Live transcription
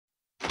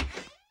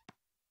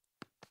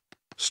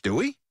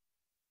Stewie?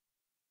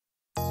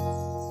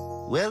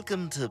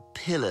 Welcome to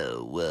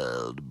Pillow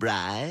World,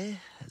 Bri.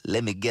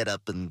 Let me get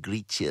up and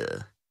greet you.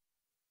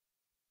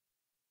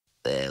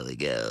 There we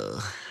go.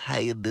 How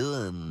you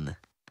doing? Oh,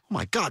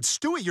 my God,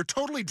 Stewie, you're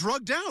totally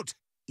drugged out.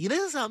 You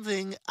know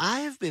something?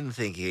 I've been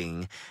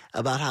thinking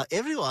about how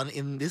everyone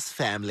in this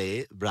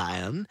family,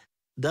 Brian,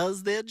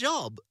 does their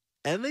job.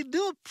 And they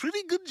do a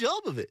pretty good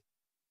job of it.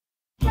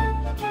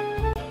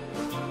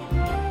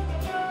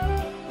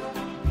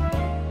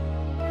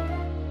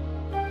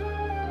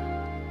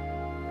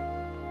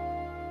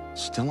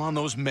 Still on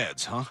those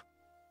meds, huh?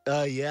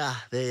 Yeah,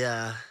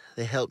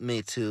 they helped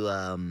me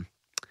to,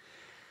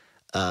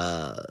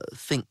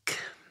 think.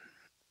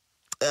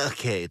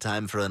 Okay,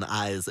 time for an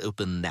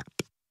eyes-open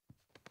nap.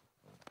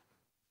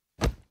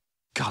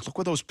 God, look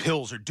what those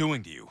pills are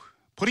doing to you.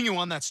 Putting you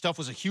on that stuff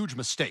was a huge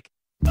mistake.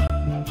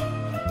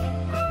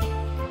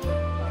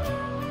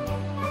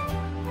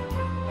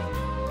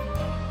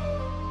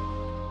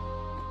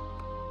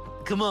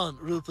 Come on,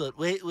 Rupert,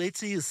 wait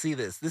till you see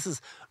this. This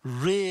is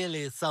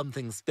really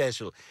something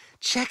special.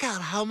 Check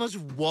out how much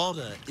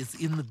water is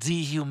in the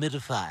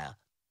dehumidifier.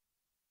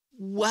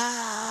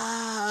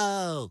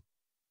 Wow!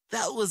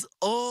 That was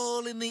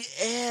all in the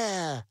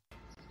air.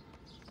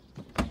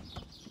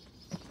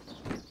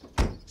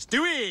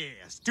 Stewie!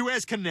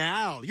 Stewie's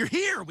Canal. You're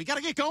here. We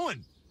gotta get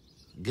going.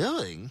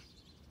 Going?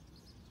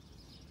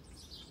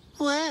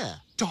 Where?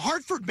 To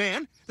Hartford,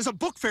 man. There's a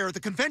book fair at the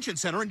convention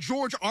center, and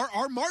George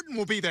R.R. Martin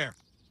will be there.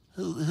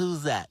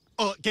 Who's that?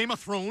 Game of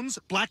Thrones,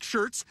 black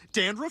shirts,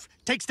 dandruff,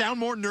 takes down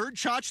more nerd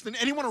shots than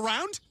anyone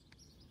around.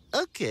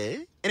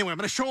 Okay. Anyway, I'm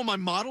gonna show him my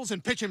models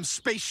and pitch him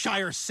Space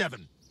Shire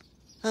 7.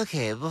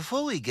 Okay,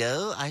 before we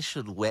go, I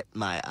should wet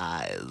my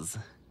eyes.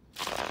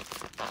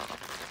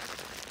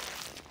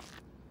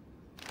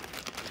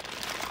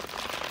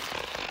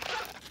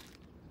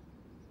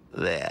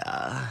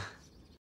 There.